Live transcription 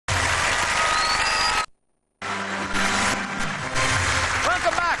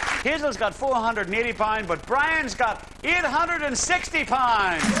Hazel's got £480, but Brian's got £860.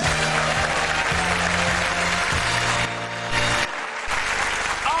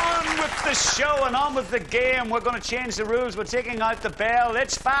 On with the show and on with the game. We're going to change the rules. We're taking out the bell.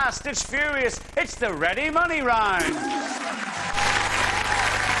 It's fast, it's furious. It's the ready money round. It's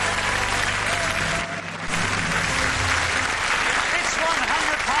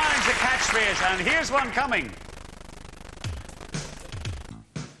 £100 a catchphrase, and here's one coming.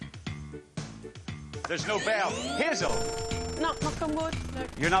 There's no bell. Hazel. Knock on wood. No.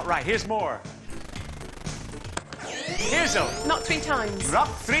 You're not right. Here's more. Hazel. Knock 3 times. Knock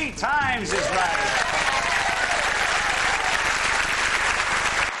 3 times is right.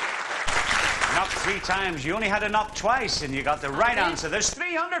 Knock 3 times. You only had to knock twice, and you got the right answer. There's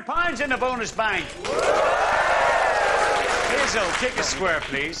 £300 in the bonus bank. Hazel, take a square,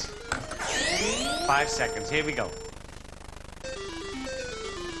 please. 5 seconds. Here we go.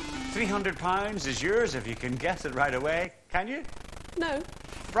 £300 is yours if you can guess it right away. Can you? No.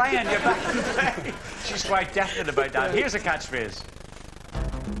 Brian, you're back to play. She's quite definite about that. Here's a catchphrase.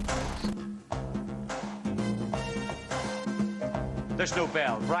 There's no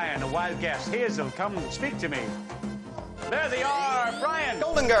bell. Brian, a wild guess. Hazel, come speak to me. There they are. Brian.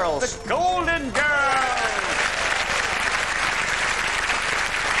 Golden Girls. The Golden Girls.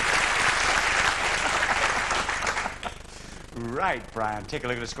 Right, Brian. Take a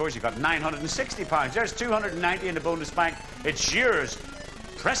look at the scores. You've got £960. There's £290 in the bonus bank. It's yours.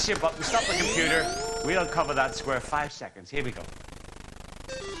 Press your button. Stop the computer. We'll cover that square. 5 seconds. Here we go.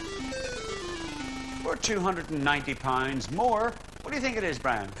 For £290 more. What do you think it is,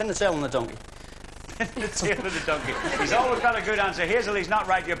 Brian? Pin the tail on the donkey. Pin the tail of the donkey. He's always got a good answer. Hazel, he's not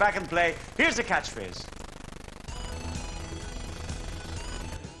right. You're back in play. Here's the catchphrase.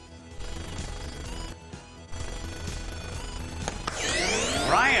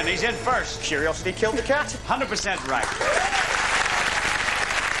 Brian, he's in first. Curiosity killed the cat. 100% right.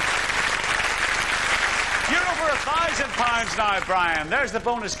 You're over £1,000 now, Brian. There's the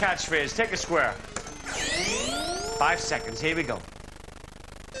bonus catchphrase. Take a square. 5 seconds. Here we go.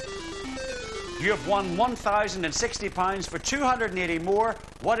 You have won £1,060 for 280 more.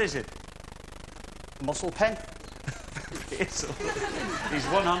 What is it? Muscle pen. He's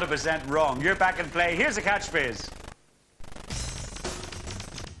 100% wrong. You're back in play. Here's a catchphrase.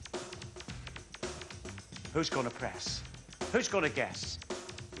 Who's going to press? Who's going to guess?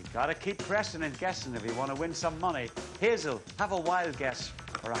 You've got to keep pressing and guessing if you want to win some money. Hazel, have a wild guess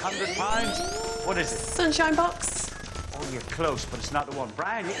for £100. What is it? Sunshine box. Oh, you're close, but it's not the one.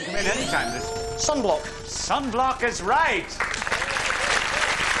 Brian, you can come in any time. Sunblock. Sunblock is right.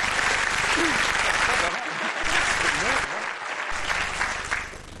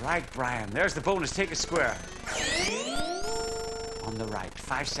 Right, Brian. There's the bonus. Take a square. On the right.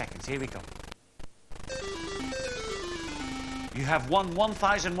 5 seconds. Here we go. You have won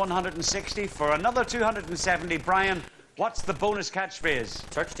 1,160 for another 270. Brian, what's the bonus catchphrase?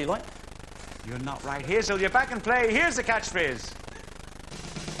 Turkey delight. You're not right. Hazel, you're back in play. Here's the catchphrase.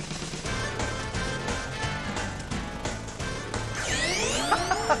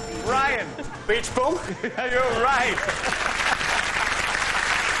 Brian. Beach bum. You're right.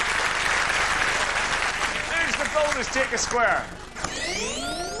 There's the bonus. Take a square.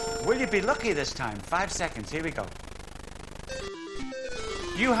 Will you be lucky this time? 5 seconds. Here we go.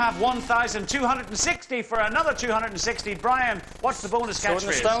 You have 1,260 for another 260. Brian, what's the bonus catchphrase? Sword in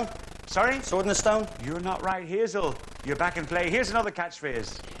the stone. Sorry? Sword in the stone. You're not right. Hazel, you're back in play. Here's another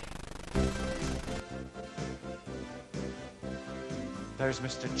catchphrase. There's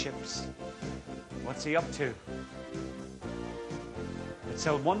Mr. Chips. What's he up to? It's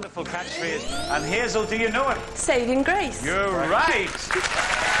a wonderful catchphrase. And Hazel, do you know it? Saving grace. You're right.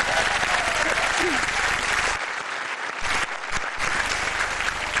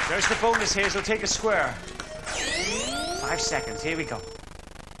 There's the bonus, Hazel. Take a square. 5 seconds. Here we go.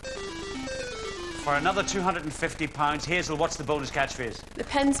 For another £250, Hazel, what's the bonus catchphrase? The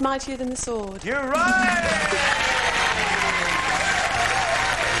pen's mightier than the sword. You're right!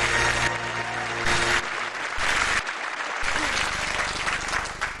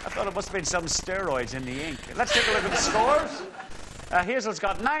 I thought it must have been some steroids in the ink. Let's take a look at the scores. Hazel's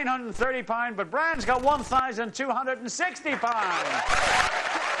got £930, but Brian's got £1,260.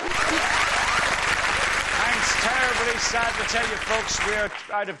 I'm terribly sad to tell you, folks, we're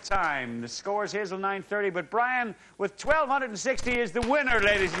out of time. The score is Hazel 930, but Brian with 1,260 is the winner,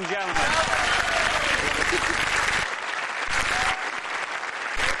 ladies and gentlemen.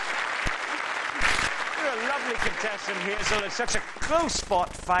 You're a lovely contestant. Listen, Hazel, it's such a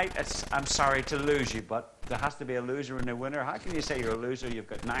close-fought fight. I'm sorry to lose you, but there has to be a loser and a winner. How can you say you're a loser? You've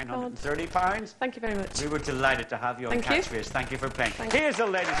got £930. Thank you very much. We were delighted to have you on Catchphrase. Thank you for playing. Hazel,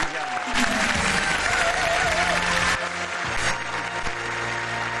 ladies and gentlemen.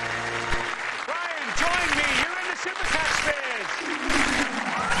 Brian, join me. You're in the Super Catchphrase.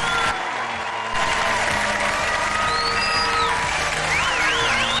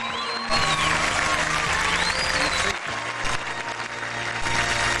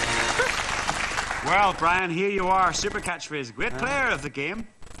 Well, Brian, here you are, Super Catchphrase, great player of the game.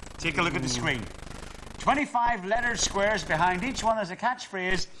 Take a look at the screen. 25 lettered squares behind each one is a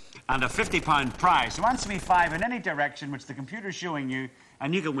catchphrase and a £50 prize. So answer me 5 in any direction which the computer's showing you,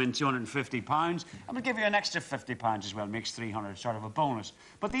 and you can win £250. And we'll give you an extra £50 as well, makes 300, sort of a bonus.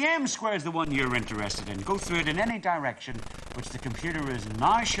 But the M square is the one you're interested in. Go through it in any direction which the computer is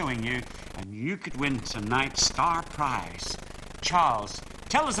now showing you, and you could win tonight's star prize. Charles,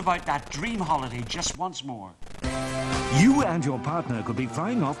 tell us about that dream holiday just once more. You and your partner could be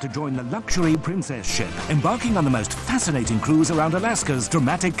flying off to join the luxury Princess ship, embarking on the most fascinating cruise around Alaska's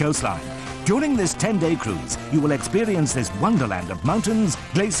dramatic coastline. During this 10-day cruise, you will experience this wonderland of mountains,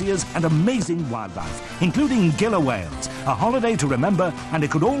 glaciers, and amazing wildlife, including killer whales. A holiday to remember, and it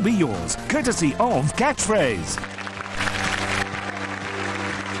could all be yours, courtesy of Catchphrase.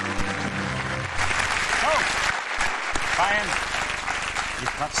 Brian,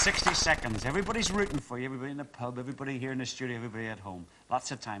 you've got 60 seconds. Everybody's rooting for you. Everybody in the pub, everybody here in the studio, everybody at home. Lots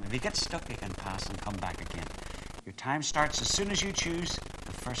of time. If you get stuck, you can pass and come back again. Your time starts as soon as you choose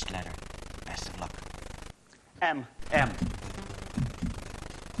the first letter. Best of luck. M. M.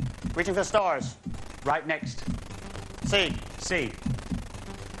 Reaching for the stars. Right next. C. C.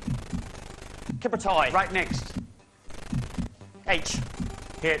 Kipper tie. Right next. H.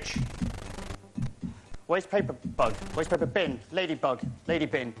 H. Wastepaper bug. Wastepaper bin. Ladybug. Lady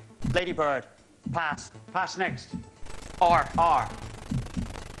bin. Ladybird. Pass. Pass next. R. R.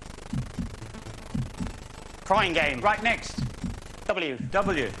 Crying game. Right next. W.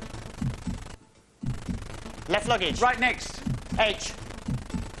 W. Left luggage. Right next. H.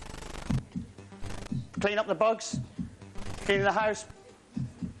 Clean up the bugs. Clean the house.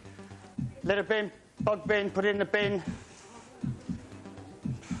 Litter bin. Bug bin. Put it in the bin.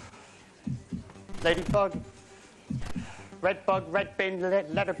 Ladybug. Red bug. Red bin.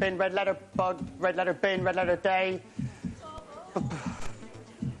 Letter bin. Red letter bug. Red letter bin. Red letter day.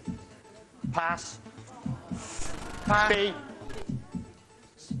 Pass. B.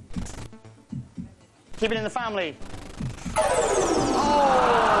 Keep it in the family.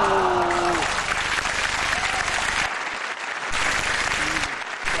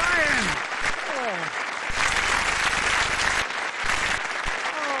 Brian!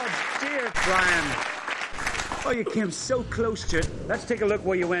 Oh, dear Brian. Oh, you came so close to it. Let's take a look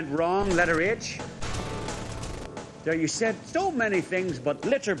where you went wrong. Letter H. There you said so many things, but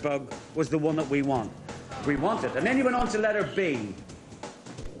litterbug was the one that we want. We wanted. And then you went on to letter B.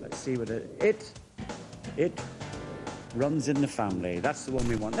 Let's see what it runs in the family. That's the one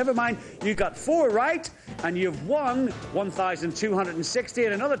we want. Never mind. You got 4 right, and you've won 1,260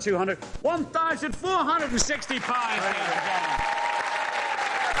 and another 200. 1,460 pounds.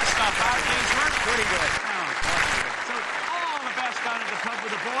 That's not bad. Day's work. Pretty good. So all the best down at the pub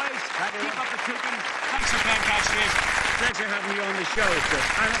with the boys. Keep up the cooking. Thanks for playing Catchphrase. Pleasure having you on the show.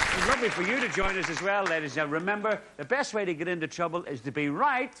 And it's lovely for you to join us as well, ladies and gentlemen. Remember, the best way to get into trouble is to be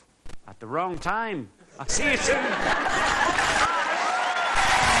right at the wrong time. I'll see you soon.